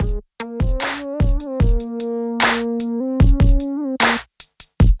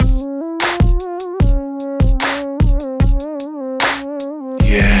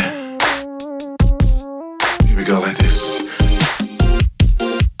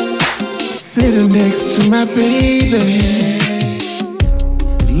Sitting next to my baby,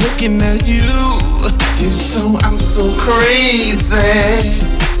 looking at you. I'm so crazy.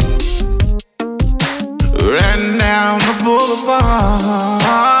 Right now on the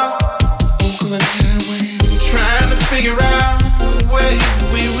boulevard, Oakland Highway, trying to figure out where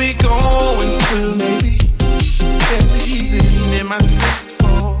we going to. Maybe sitting in my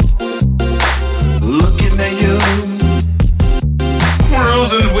 6'4", looking at you,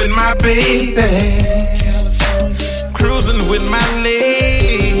 cruising with my baby, cruising with my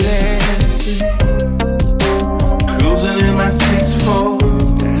lady, cruising in my 6'4".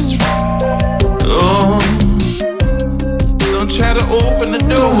 That's right. Oh, don't try to open the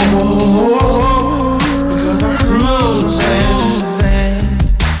door, because I'm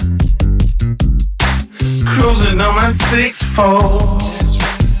cruising on my 6'4".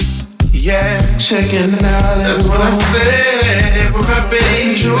 Yeah, checking it out. That's what I said with my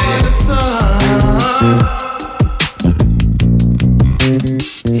baby. Enjoy the sun.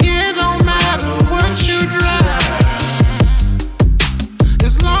 It don't matter what you drive,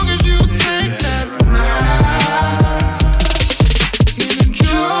 as long as you take that ride. You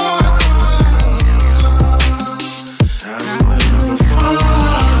enjoy the fun.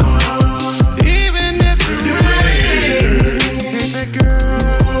 Even if it rains, take that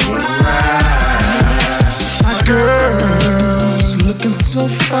girl ride. My girl's looking so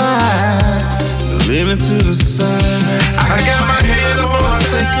fine, leaning to the side. I got my head up on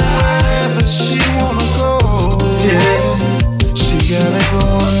thinking wherever she wanna go. Yeah, she got it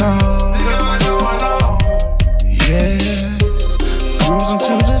going on. Yeah, cruising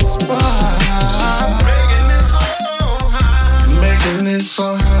to the spot, making it so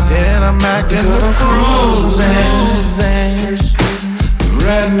high. And I'm acting the cruising,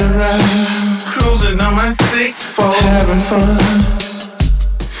 riding around, cruising on my 6'4", having fun.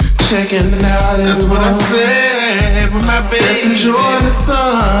 Checking it out. That's what I said with my baby. Just enjoy the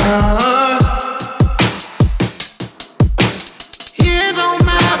sun. It don't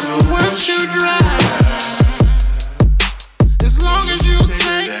matter what you drive, as long as you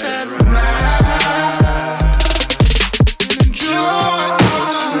take that ride. Enjoy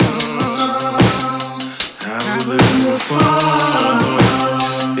the fun.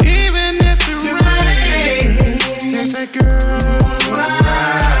 Even if it rains, take that girl ride.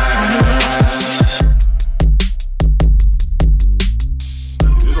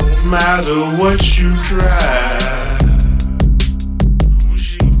 Matter what you try,